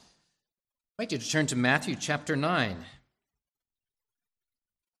I'd like you to turn to Matthew chapter 9.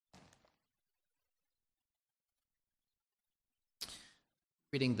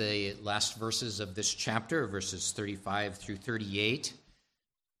 Reading the last verses of this chapter, verses 35 through 38. Sort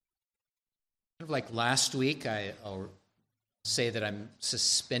of like last week, I'll say that I'm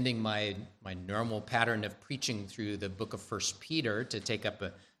suspending my normal pattern of preaching through the book of 1 Peter to take up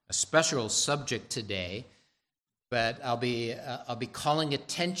a special subject today. But I'll be calling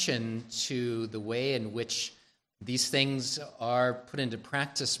attention to the way in which these things are put into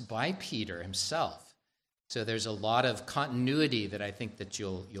practice by Peter himself. So there's a lot of continuity that I think that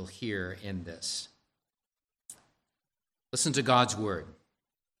you'll hear in this. Listen to God's word.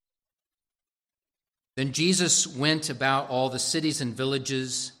 Then Jesus went about all the cities and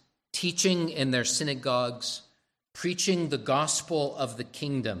villages, teaching in their synagogues, preaching the gospel of the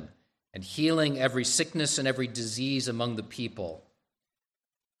kingdom, and healing every sickness and every disease among the people.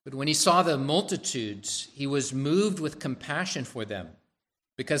 But when he saw the multitudes, he was moved with compassion for them,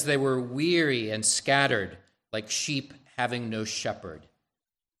 because they were weary and scattered, like sheep having no shepherd.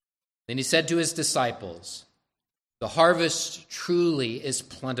 Then he said to his disciples, "The harvest truly is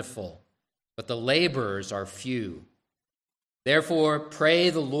plentiful, but the laborers are few. Therefore, pray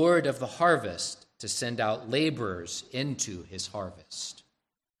the Lord of the harvest to send out laborers into his harvest."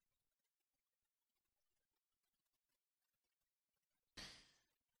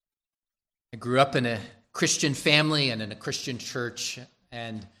 I grew up in a Christian family and in a Christian church,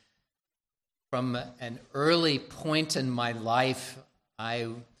 and from an early point in my life,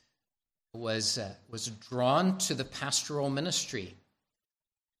 I was drawn to the pastoral ministry.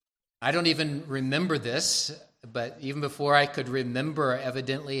 I don't even remember this, but even before I could remember,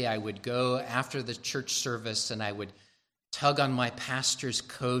 evidently, I would go after the church service and I would tug on my pastor's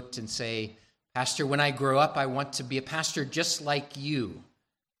coat and say, "Pastor, when I grow up, I want to be a pastor just like you."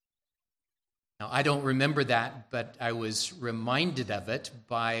 Now, I don't remember that, but I was reminded of it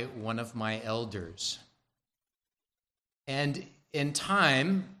by one of my elders. And in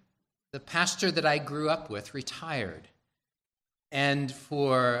time, the pastor that I grew up with retired. And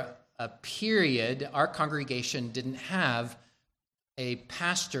for a period, our congregation didn't have a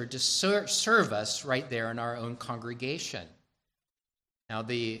pastor to serve us right there in our own congregation. Now,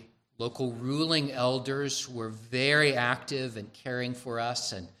 the local ruling elders were very active in caring for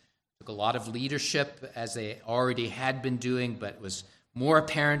us and took a lot of leadership, as they already had been doing, but was more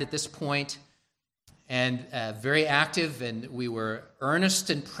apparent at this point, and very active, and we were earnest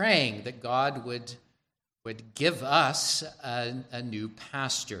in praying that God would give us a new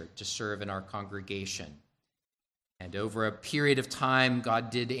pastor to serve in our congregation. And over a period of time, God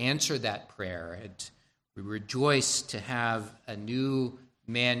did answer that prayer, and we rejoiced to have a new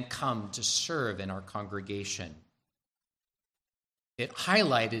man come to serve in our congregation. It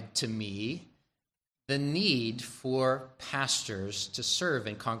highlighted to me the need for pastors to serve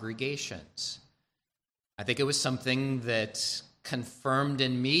in congregations. I think it was something that confirmed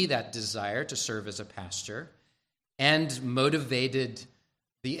in me that desire to serve as a pastor and motivated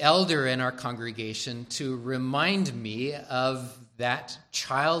the elder in our congregation to remind me of that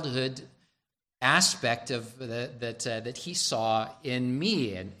childhood aspect of that he saw in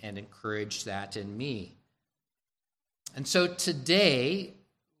me and encouraged that in me. And so today,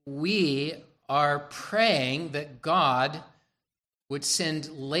 we are praying that God would send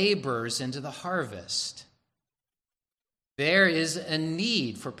laborers into the harvest. There is a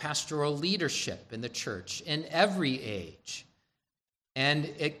need for pastoral leadership in the church in every age, and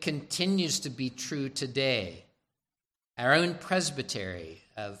it continues to be true today. Our own presbytery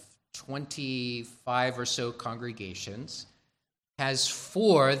of 25 or so congregations has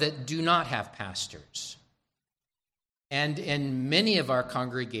 4 that do not have pastors. And in many of our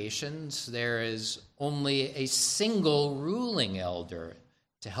congregations, there is only a single ruling elder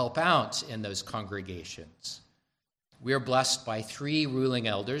to help out in those congregations. We are blessed by 3 ruling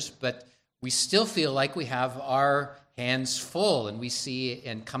elders, but we still feel like we have our hands full, and we see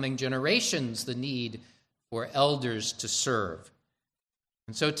in coming generations the need for elders to serve.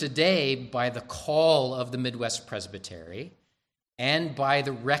 And so today, by the call of the Midwest Presbytery, and by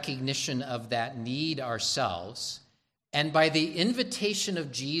the recognition of that need ourselves, and by the invitation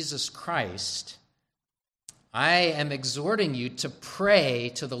of Jesus Christ, I am exhorting you to pray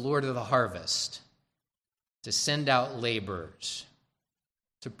to the Lord of the harvest to send out laborers.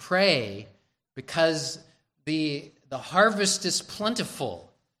 To pray because the harvest is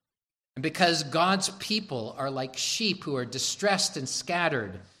plentiful, and because God's people are like sheep who are distressed and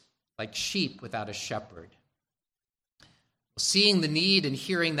scattered, like sheep without a shepherd. Seeing the need and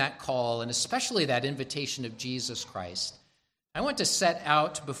hearing that call, and especially that invitation of Jesus Christ, I want to set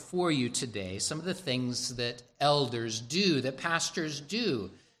out before you today some of the things that elders do, that pastors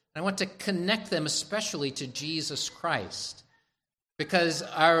do. I want to connect them especially to Jesus Christ, because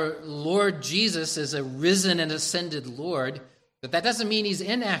our Lord Jesus is a risen and ascended Lord, but that doesn't mean he's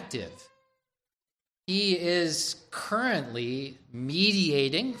inactive. He is currently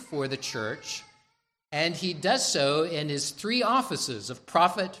mediating for the church, and he does so in his three offices of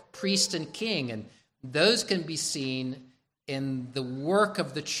prophet, priest, and king, and those can be seen in the work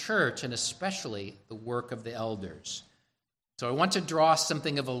of the church, and especially the work of the elders. So I want to draw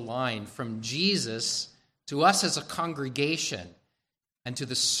something of a line from Jesus to us as a congregation and to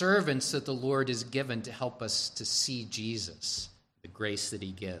the servants that the Lord has given to help us to see Jesus, the grace that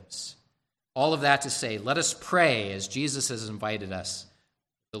he gives. All of that to say, let us pray as Jesus has invited us.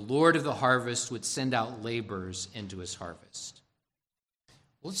 The Lord of the harvest would send out laborers into his harvest.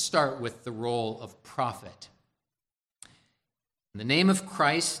 Let's start with the role of prophet. In the name of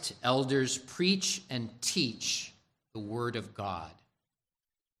Christ, elders preach and teach the word of God.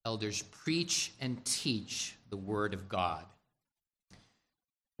 Elders preach and teach the word of God.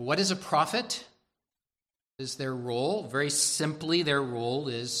 What is a prophet? What is their role? Very simply, their role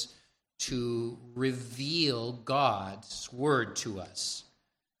is to reveal God's word to us.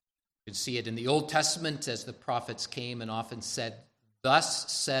 You can see it in the Old Testament as the prophets came and often said, "Thus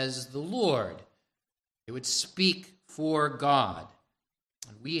says the Lord." They would speak for God.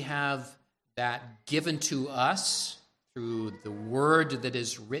 And we have that given to us through the word that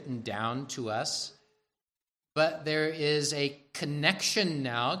is written down to us. But there is a connection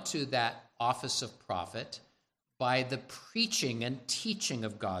now to that office of prophet by the preaching and teaching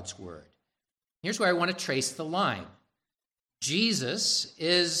of God's word. Here's where I want to trace the line. Jesus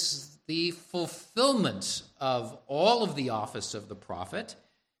is the fulfillment of all of the office of the prophet.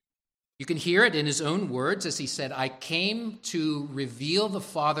 You can hear it in his own words as he said, "I came to reveal the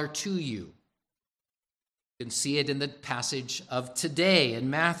Father to you." You can see it in the passage of today in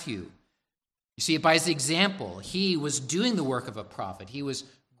Matthew. You see it by his example. He was doing the work of a prophet. He was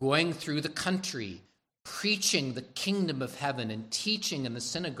going through the country, preaching the kingdom of heaven and teaching in the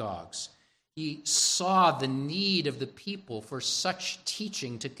synagogues. He saw the need of the people for such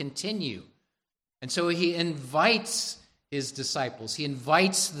teaching to continue. And so he invites his disciples. He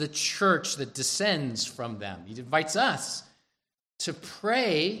invites the church that descends from them. He invites us to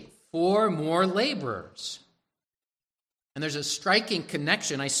pray for more laborers. And there's a striking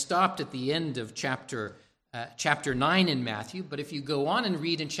connection. I stopped at the end of chapter 9 in Matthew, but if you go on and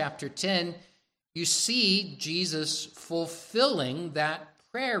read in chapter 10, you see Jesus fulfilling that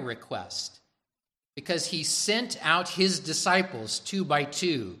prayer request because he sent out his disciples 2 by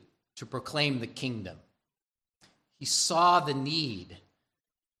 2 to proclaim the kingdom. He saw the need.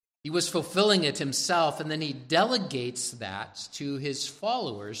 He was fulfilling it himself, and then he delegates that to his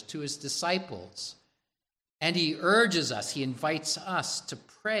followers, to his disciples. And he urges us, he invites us to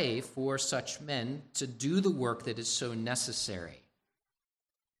pray for such men to do the work that is so necessary.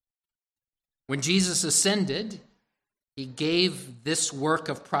 When Jesus ascended, he gave this work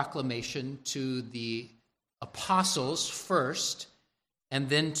of proclamation to the apostles first, and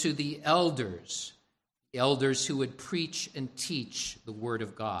then to the elders who would preach and teach the word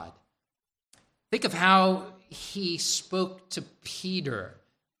of God. Think of how he spoke to Peter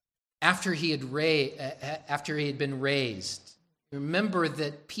after he had been raised. Remember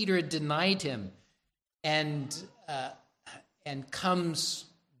that Peter had denied him and comes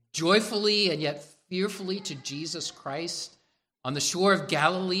joyfully and yet fearfully to Jesus Christ on the shore of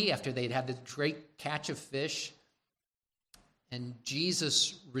Galilee after they'd had the great catch of fish. And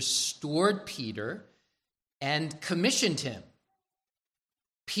Jesus restored Peter and commissioned him.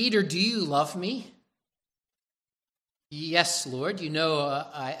 "Peter, do you love me?" "Yes, Lord. You know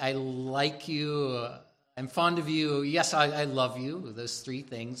I like you. I'm fond of you. Yes, I love you." Those three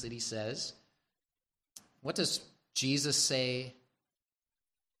things that he says. What does Jesus say?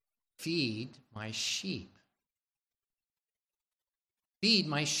 "Feed my sheep." Feed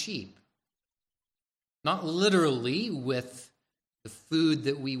my sheep. Not literally with the food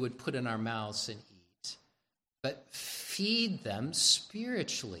that we would put in our mouths and eat, but feed them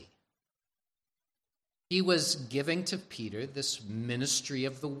spiritually. He was giving to Peter this ministry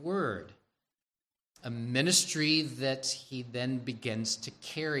of the word, a ministry that he then begins to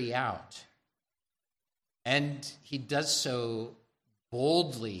carry out. And he does so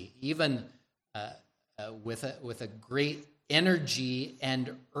boldly, even with a great energy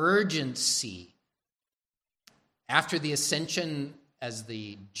and urgency. After the ascension, as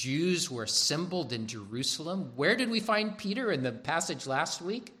the Jews were assembled in Jerusalem, where did we find Peter in the passage last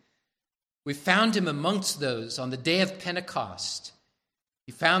week? We found him amongst those on the day of Pentecost.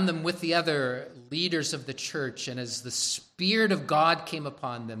 He found them with the other leaders of the church, and as the Spirit of God came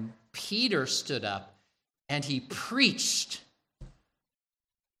upon them, Peter stood up and he preached.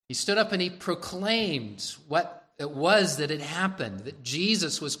 He stood up and he proclaimed what it was that had happened, that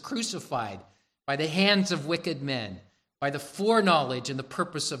Jesus was crucified by the hands of wicked men, by the foreknowledge and the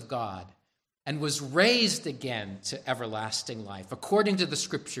purpose of God, and was raised again to everlasting life, according to the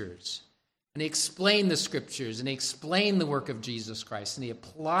Scriptures. And he explained the Scriptures, and he explained the work of Jesus Christ, and he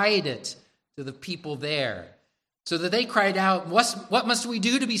applied it to the people there, so that they cried out, "What must we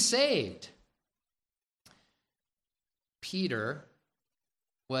do to be saved?" Peter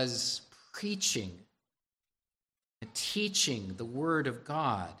was preaching and teaching the Word of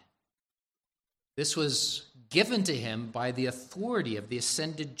God. This was given to him by the authority of the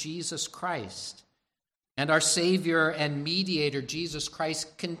ascended Jesus Christ. And our Savior and mediator, Jesus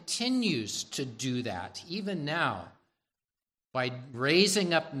Christ, continues to do that, even now, by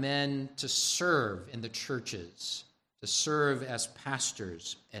raising up men to serve in the churches, to serve as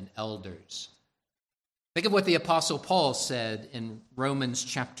pastors and elders. Think of what the Apostle Paul said in Romans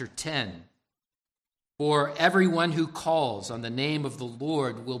chapter 10. "For everyone who calls on the name of the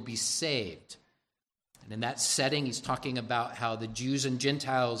Lord will be saved." And in that setting, he's talking about how the Jews and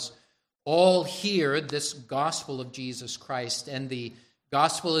Gentiles all hear this gospel of Jesus Christ, and the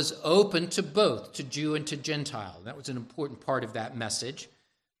gospel is open to both, to Jew and to Gentile. That was an important part of that message.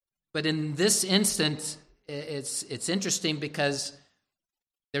 But in this instance, it's interesting because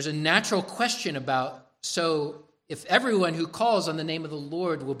there's a natural question about, so if everyone who calls on the name of the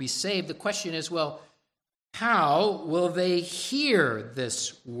Lord will be saved, the question is, well, how will they hear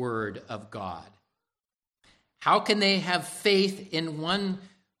this word of God? How can they have faith in one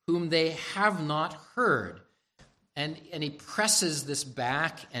whom they have not heard? And he presses this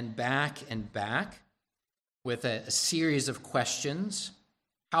back and back and back with a series of questions.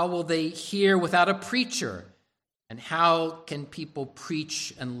 How will they hear without a preacher? And how can people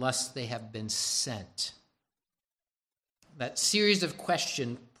preach unless they have been sent? That series of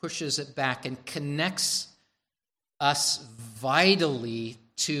questions pushes it back and connects us vitally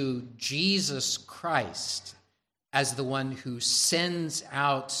to Jesus Christ as the one who sends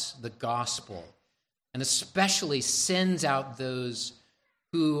out the gospel, and especially sends out those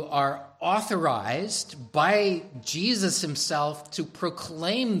who are authorized by Jesus himself to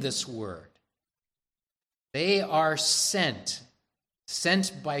proclaim this word. They are sent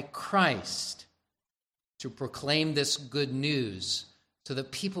by Christ to proclaim this good news so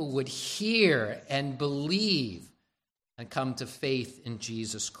that people would hear and believe and come to faith in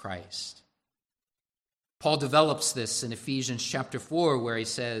Jesus Christ. Paul develops this in Ephesians chapter 4, where he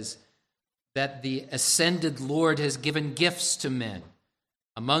says that the ascended Lord has given gifts to men.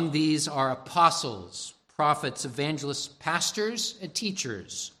 Among these are apostles, prophets, evangelists, pastors, and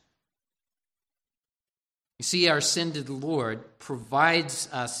teachers. You see, our ascended Lord provides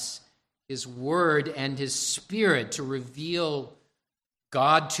us his word and his Spirit to reveal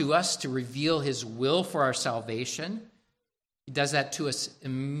God to us, to reveal his will for our salvation. He does that to us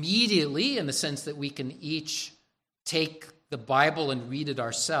immediately in the sense that we can each take the Bible and read it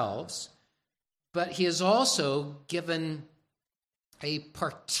ourselves. But he has also given a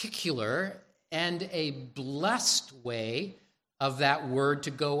particular and a blessed way of that word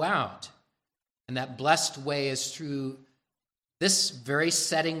to go out. And that blessed way is through this very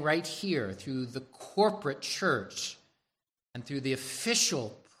setting right here, through the corporate church and through the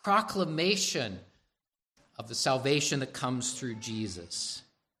official proclamation of the salvation that comes through Jesus.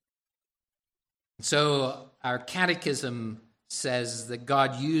 And so our catechism says that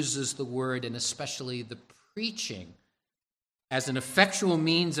God uses the word, and especially the preaching, as an effectual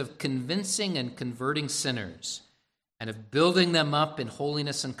means of convincing and converting sinners and of building them up in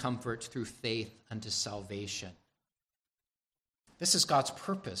holiness and comfort through faith unto salvation. This is God's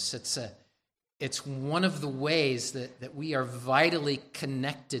purpose. It's one of the ways that we are vitally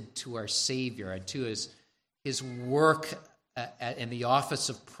connected to our Savior and to his work in the office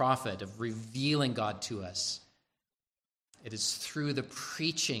of prophet, of revealing God to us. It is through the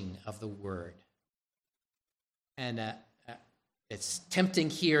preaching of the word. And it's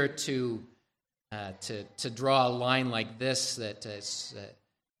tempting here to draw a line like this, that is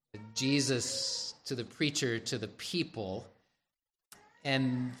Jesus to the preacher, to the people.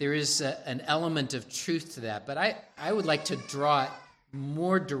 And there is an element of truth to that. But I would like to draw it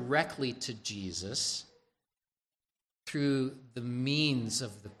more directly to Jesus through the means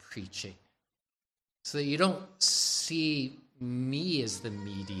of the preaching, so that you don't see me as the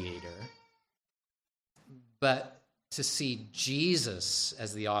mediator, but to see Jesus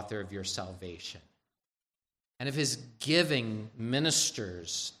as the author of your salvation, and of his giving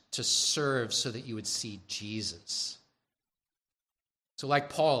ministers to serve so that you would see Jesus. So like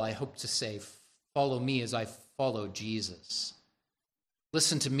Paul, I hope to say, follow me as I follow Jesus.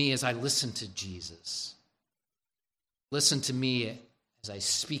 Listen to me as I listen to Jesus. Listen to me as I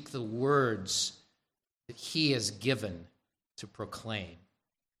speak the words that he has given to proclaim.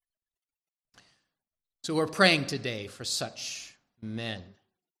 So we're praying today for such men,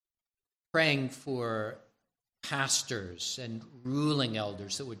 praying for pastors and ruling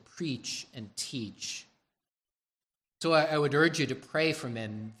elders that would preach and teach. So I would urge you to pray for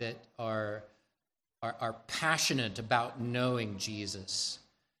men that are passionate about knowing Jesus,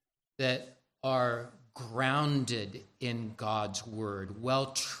 that are grounded in God's word, well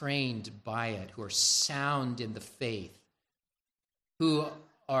trained by it, who are sound in the faith, who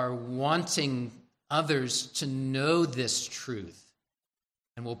are wanting others to know this truth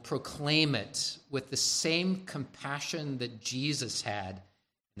and will proclaim it with the same compassion that Jesus had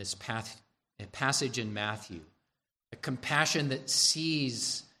in this passage in Matthew, a compassion that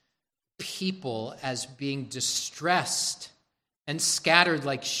sees people as being distressed and scattered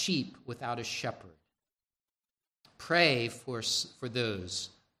like sheep without a shepherd. Pray for those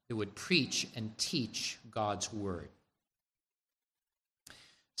who would preach and teach God's word.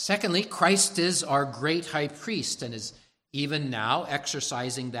 Secondly, Christ is our great high priest and is even now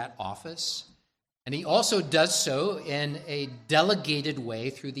exercising that office. And he also does so in a delegated way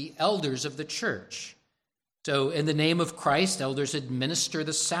through the elders of the church. So in the name of Christ, elders administer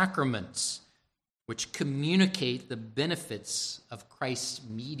the sacraments, which communicate the benefits of Christ's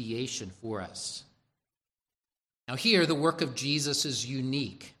mediation for us. Now here, the work of Jesus is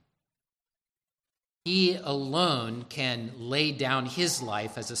unique. He alone can lay down his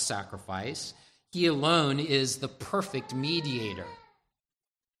life as a sacrifice. He alone is the perfect mediator.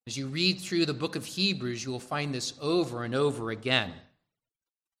 As you read through the book of Hebrews, you will find this over and over again.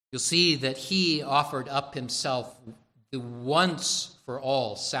 You'll see that he offered up himself the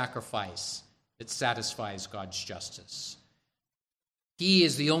once-for-all sacrifice that satisfies God's justice. He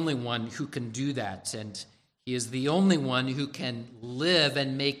is the only one who can do that, and he is the only one who can live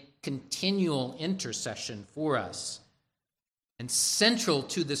and make continual intercession for us. And central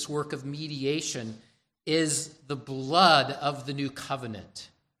to this work of mediation is the blood of the new covenant.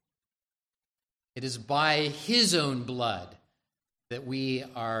 It is by his own blood that we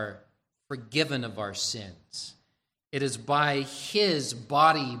are forgiven of our sins. It is by his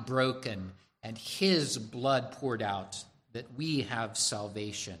body broken and his blood poured out that we have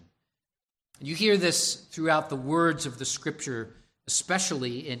salvation. And you hear this throughout the words of the scripture,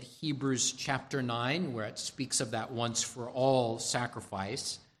 especially in Hebrews chapter 9, where it speaks of that once-for-all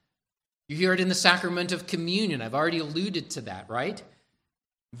sacrifice. You hear it in the sacrament of communion. I've already alluded to that, right?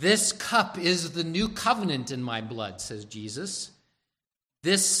 This cup is the new covenant in my blood, says Jesus.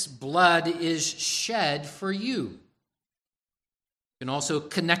 This blood is shed for you. You can also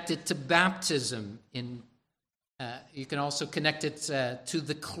connect it to baptism. You can also connect it to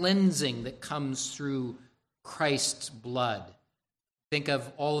the cleansing that comes through Christ's blood. Think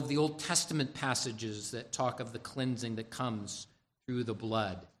of all of the Old Testament passages that talk of the cleansing that comes through the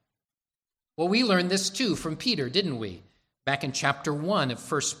blood. Well, we learned this too from Peter, didn't we? Back in chapter 1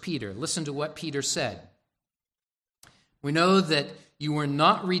 of 1 Peter. Listen to what Peter said. We know that you were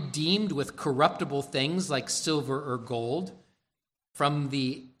not redeemed with corruptible things like silver or gold from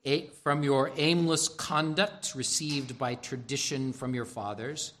your aimless conduct received by tradition from your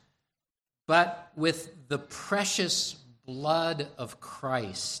fathers, but with the precious blood of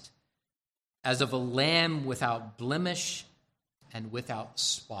Christ, as of a lamb without blemish and without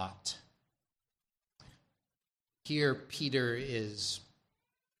spot. Here, Peter is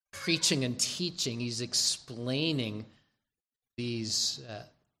preaching and teaching. He's explaining these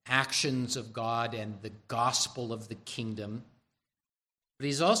actions of God and the gospel of the kingdom. But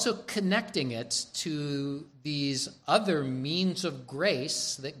he's also connecting it to these other means of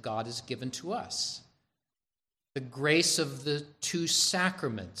grace that God has given to us. The grace of the two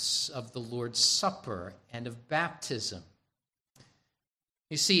sacraments of the Lord's Supper and of baptism.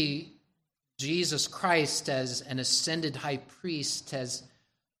 You see, Jesus Christ, as an ascended high priest, has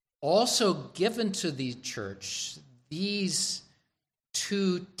also given to the church these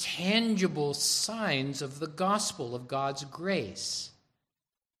two tangible signs of the gospel of God's grace.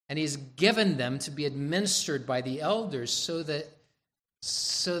 And he's given them to be administered by the elders so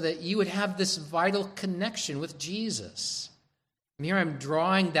that you would have this vital connection with Jesus. And here I'm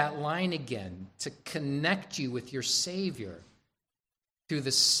drawing that line again to connect you with your Savior through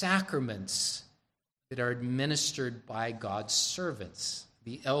the sacraments that are administered by God's servants,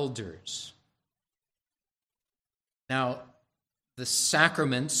 the elders. Now, the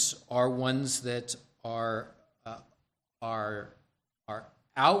sacraments are ones that are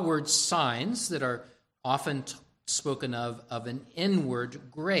outward signs that are often spoken of an inward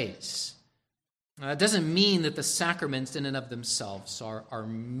grace. It doesn't mean that the sacraments in and of themselves are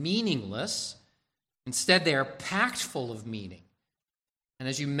meaningless. Instead, they are packed full of meaning. And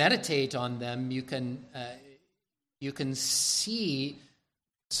as you meditate on them, you can see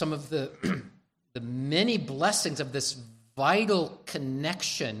some of the many blessings of this vital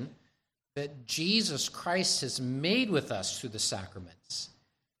connection that Jesus Christ has made with us through the sacraments.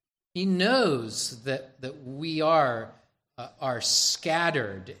 He knows that we are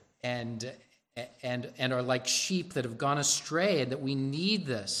scattered and are like sheep that have gone astray, and that we need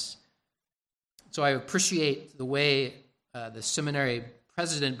this. So I appreciate the way the seminary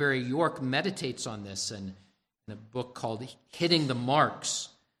president, Barry York, meditates on this in a book called Hitting the Marks.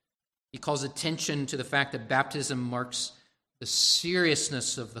 He calls attention to the fact that baptism marks the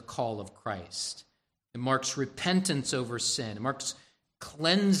seriousness of the call of Christ. It marks repentance over sin. It marks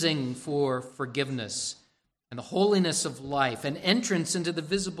cleansing for forgiveness and the holiness of life and entrance into the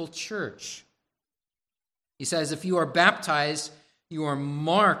visible church. He says, if you are baptized, you are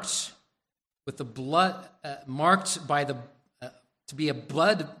marked with the blood, marked by the, to be a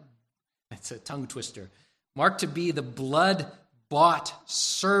blood, that's a tongue twister, marked to be the blood-bought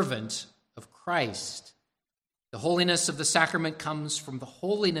servant of Christ. The holiness of the sacrament comes from the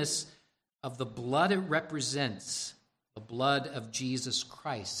holiness of the blood it represents, the blood of Jesus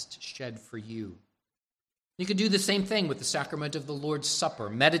Christ shed for you. You could do the same thing with the sacrament of the Lord's Supper,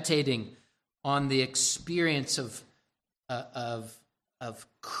 meditating on the experience of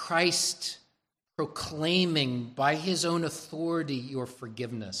Christ proclaiming by his own authority your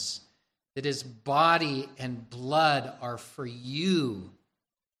forgiveness, that his body and blood are for you,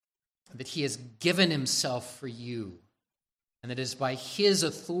 that he has given himself for you, and that it is by his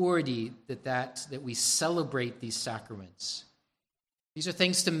authority that we celebrate these sacraments. These are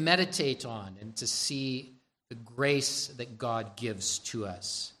things to meditate on and to see the grace that God gives to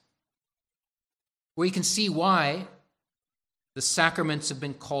us. Where you can see why the sacraments have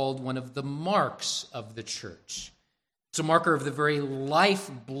been called one of the marks of the church. It's a marker of the very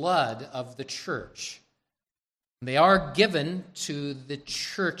lifeblood of the church. They are given to the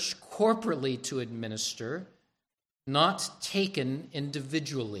church corporately to administer, not taken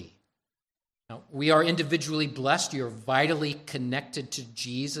individually. Now, we are individually blessed. You're vitally connected to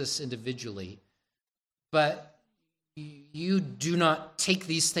Jesus individually. But you do not take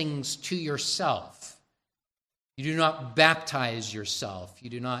these things to yourself. You do not baptize yourself. You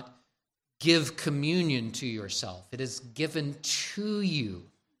do not give communion to yourself. It is given to you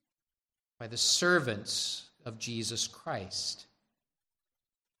by the servants of Jesus Christ,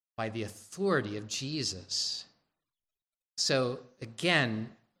 by the authority of Jesus. So again,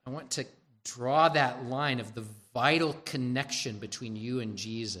 I want to draw that line of the vital connection between you and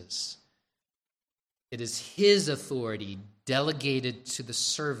Jesus. It is his authority delegated to the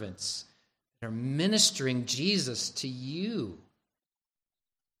servants that are ministering Jesus to you.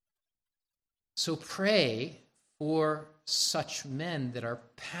 So pray for such men that are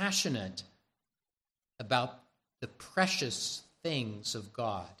passionate about the precious things of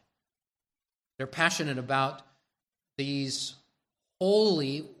God. They're passionate about these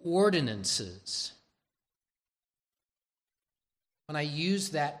holy ordinances. When I use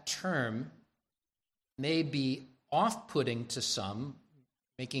that term, it may be off-putting to some,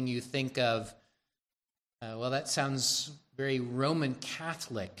 making you think of, well, that sounds very Roman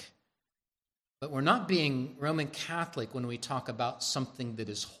Catholic. But we're not being Roman Catholic when we talk about something that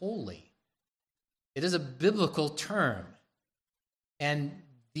is holy. It is a biblical term. And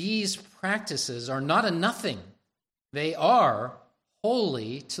these practices are not a nothing. They are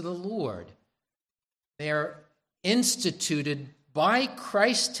holy to the Lord. They are instituted by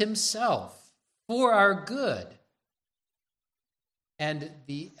Christ himself for our good. And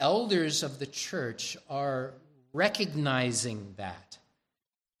the elders of the church are recognizing that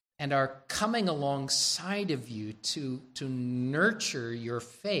and are coming alongside of you to nurture your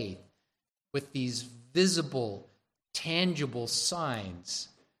faith with these visible, tangible signs,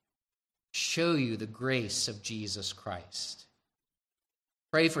 show you the grace of Jesus Christ.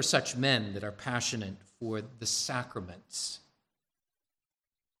 Pray for such men that are passionate for the sacraments.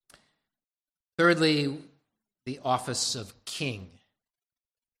 Thirdly, the office of king.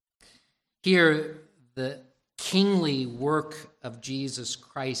 Here, the kingly work of Jesus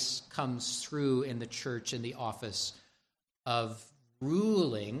Christ comes through in the church in the office of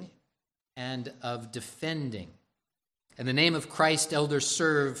ruling and of defending. In the name of Christ, elders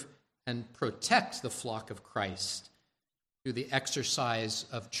serve and protect the flock of Christ through the exercise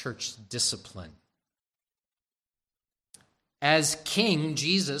of church discipline. As king,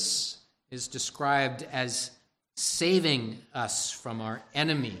 Jesus is described as saving us from our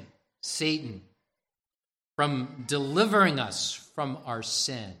enemy, Satan, from delivering us from our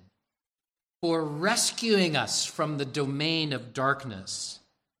sin, for rescuing us from the domain of darkness.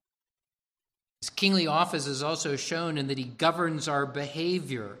 His kingly office is also shown in that he governs our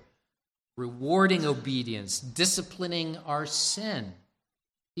behavior, rewarding obedience, disciplining our sin.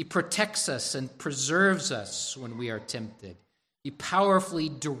 He protects us and preserves us when we are tempted. He powerfully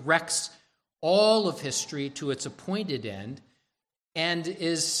directs all of history to its appointed end and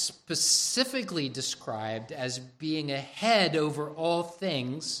is specifically described as being a head over all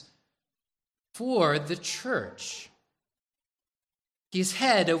things for the church. He's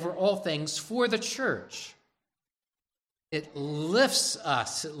head over all things for the church. It lifts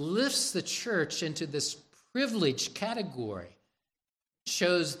us, it lifts the church into this privileged category. It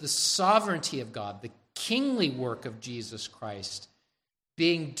shows the sovereignty of God, the kingly work of Jesus Christ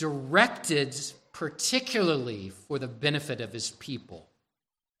being directed particularly for the benefit of his people.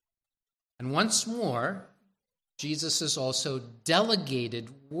 And once more, Jesus has also delegated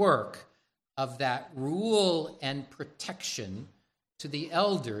work of that rule and protection to the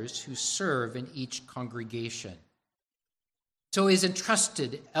elders who serve in each congregation. So he's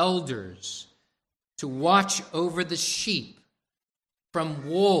entrusted elders to watch over the sheep from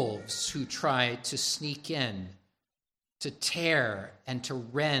wolves who try to sneak in, to tear and to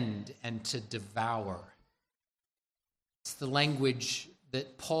rend and to devour. It's the language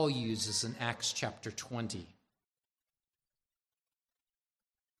that Paul uses in Acts chapter 20.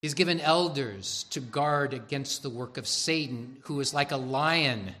 He's given elders to guard against the work of Satan, who is like a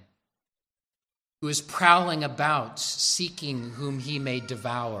lion, who is prowling about, seeking whom he may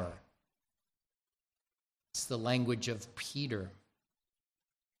devour. It's the language of Peter.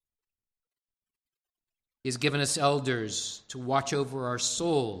 He's given us elders to watch over our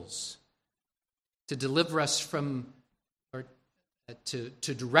souls, to deliver us from, or to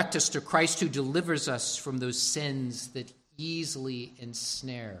direct us to Christ who delivers us from those sins that easily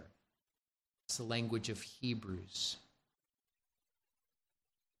ensnare. It's the language of Hebrews.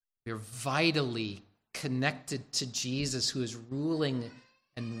 We are vitally connected to Jesus, who is ruling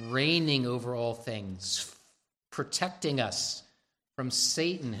and reigning over all things, protecting us from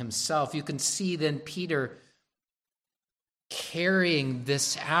Satan himself. You can see then Peter carrying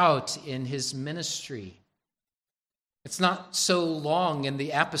this out in his ministry. It's not so long in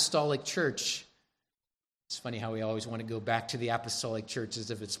the apostolic church. It's funny how we always want to go back to the apostolic church as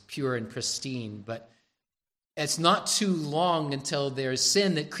if it's pure and pristine, but it's not too long until there's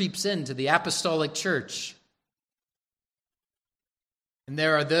sin that creeps into the apostolic church. And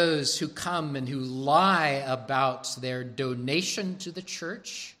there are those who come and who lie about their donation to the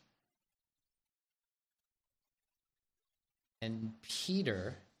church. And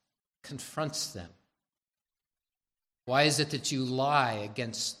Peter confronts them. Why is it that you lie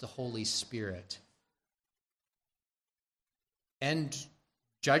against the Holy Spirit? And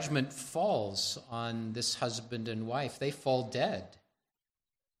judgment falls on this husband and wife. They fall dead.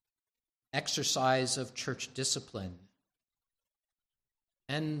 Exercise of church discipline.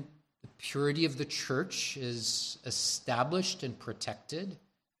 And the purity of the church is established and protected.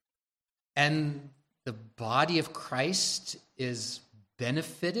 And the body of Christ is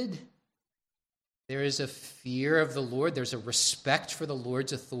benefited. There is a fear of the Lord. There's a respect for the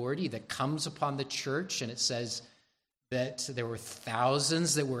Lord's authority that comes upon the church. And it says that there were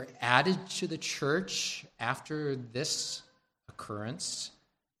thousands that were added to the church after this occurrence.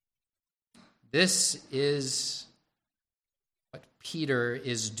 This is what Peter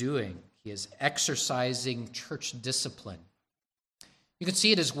is doing. He is exercising church discipline. You can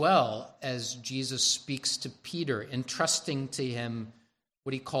see it as well as Jesus speaks to Peter, entrusting to him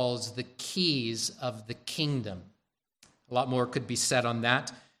what he calls the keys of the kingdom. A lot more could be said on that.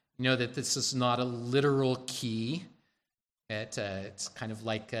 You know that this is not a literal key. It's kind of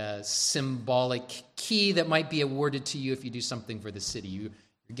like a symbolic key that might be awarded to you if you do something for the city. You're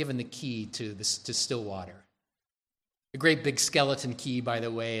given the key to Stillwater. The great big skeleton key, by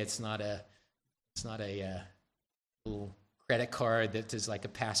the way, it's not a little credit card that is like a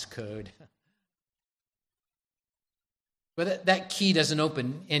passcode. But that key doesn't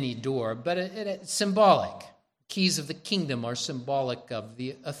open any door, but it's symbolic. Keys of the kingdom are symbolic of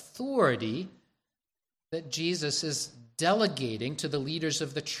the authority that Jesus is delegating to the leaders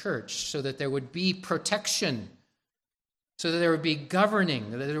of the church so that there would be protection so that there would be governing,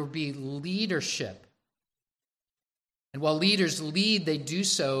 that there would be leadership. And while leaders lead, they do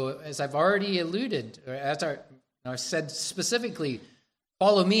so, as I've already alluded, or as I said specifically,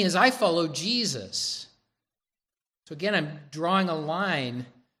 follow me as I follow Jesus. So again, I'm drawing a line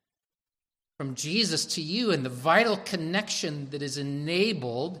from Jesus to you and the vital connection that is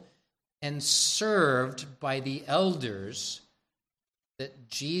enabled and served by the elders that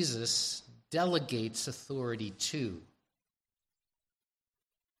Jesus delegates authority to.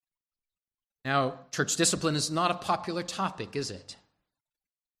 Now, church discipline is not a popular topic, is it?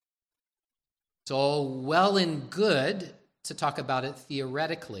 It's all well and good to talk about it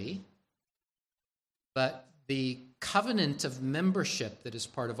theoretically, but the covenant of membership that is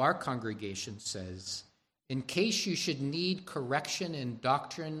part of our congregation says, in case you should need correction in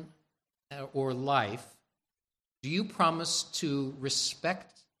doctrine or life, do you promise to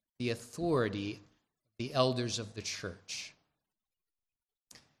respect the authority of the elders of the church?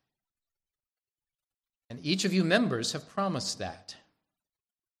 And each of you members have promised that.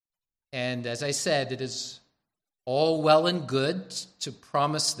 And as I said, it is all well and good to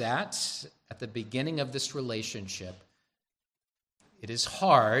promise that at the beginning of this relationship. It is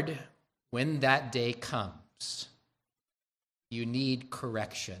hard when that day comes. You need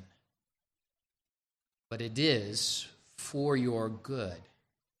correction. But it is for your good.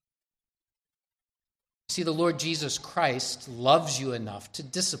 See, the Lord Jesus Christ loves you enough to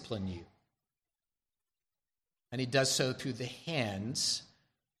discipline you. And he does so through the hands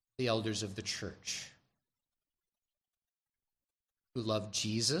of the elders of the church, who love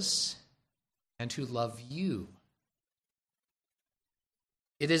Jesus and who love you.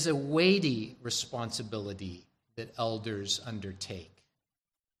 It is a weighty responsibility that elders undertake.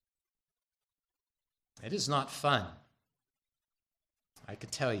 It is not fun, I can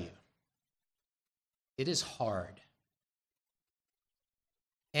tell you. It is hard.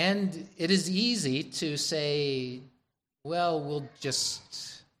 And it is easy to say, well, we'll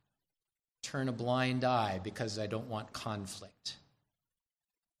just turn a blind eye because I don't want conflict.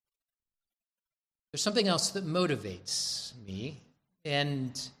 There's something else that motivates me,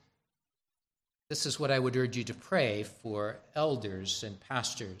 and this is what I would urge you to pray for elders and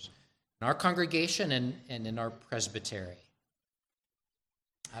pastors in our congregation and in our presbytery.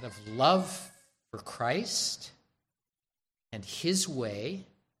 Out of love for Christ and his way,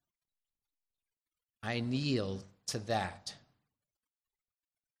 I kneel to that.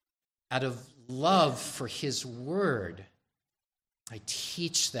 Out of love for his word, I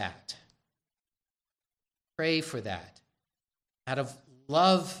teach that. Pray for that. Out of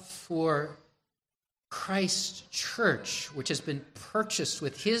love for Christ's church, which has been purchased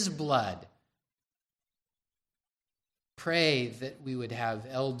with his blood, pray that we would have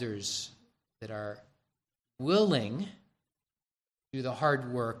elders that are willing to do the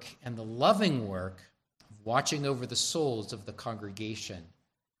hard work and the loving work of watching over the souls of the congregation.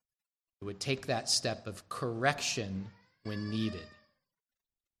 It would take that step of correction when needed.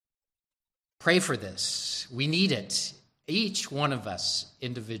 Pray for this. We need it. Each one of us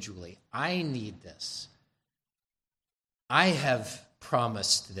individually. I need this. I have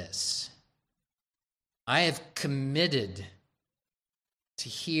promised this. I have committed to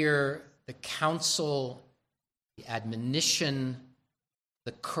hear the counsel, the admonition,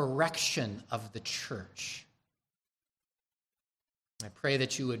 the correction of the church. I pray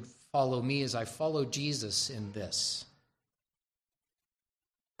that you would follow me as I follow Jesus in this.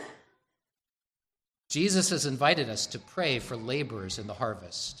 Jesus has invited us to pray for laborers in the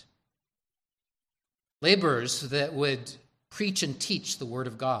harvest. Laborers that would preach and teach the word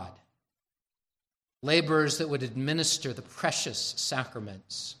of God. Laborers that would administer the precious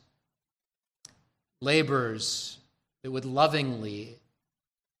sacraments. Laborers that would lovingly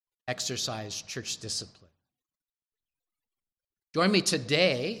exercise church discipline. Join me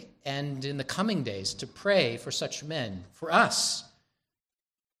today and in the coming days to pray for such men, for us.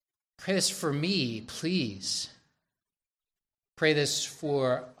 Pray this for me, please. Pray this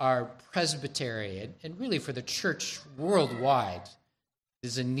for our presbytery and really for the church worldwide.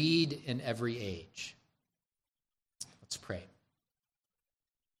 There's a need in every age. Let's pray.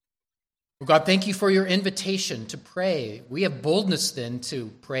 Well, God, thank you for your invitation to pray. We have boldness then to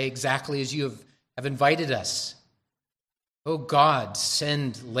pray exactly as you have invited us. Oh God,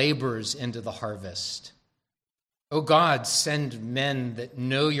 send laborers into the harvest. Oh God, send men that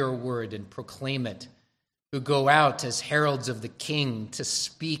know your word and proclaim it, who go out as heralds of the King to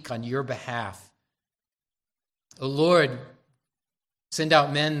speak on your behalf. Oh Lord, send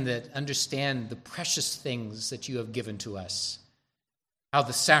out men that understand the precious things that you have given to us, how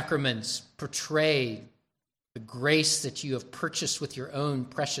the sacraments portray the grace that you have purchased with your own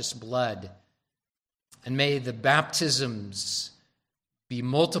precious blood. And may the baptisms be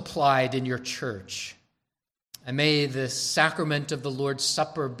multiplied in your church. And may the sacrament of the Lord's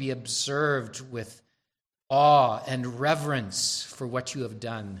Supper be observed with awe and reverence for what you have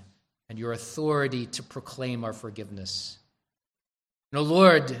done and your authority to proclaim our forgiveness. And, O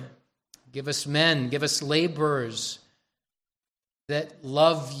Lord, give us men, give us laborers that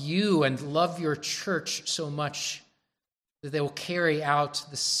love you and love your church so much that they will carry out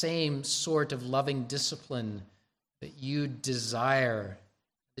the same sort of loving discipline that you desire,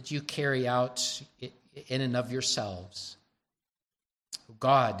 that you carry out in and of yourselves.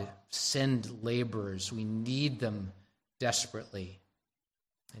 God, send laborers. We need them desperately.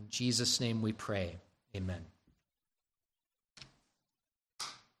 In Jesus' name we pray. Amen.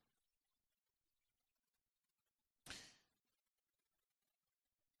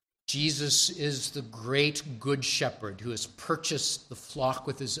 Jesus is the great good shepherd who has purchased the flock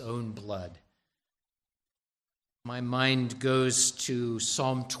with his own blood. My mind goes to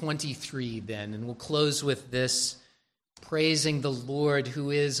Psalm 23 then, and we'll close with this, praising the Lord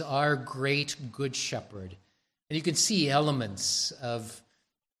who is our great good shepherd. And you can see elements of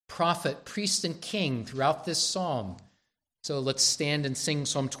prophet, priest, and king throughout this psalm. So let's stand and sing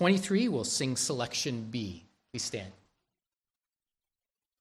Psalm 23. We'll sing selection B. Please stand.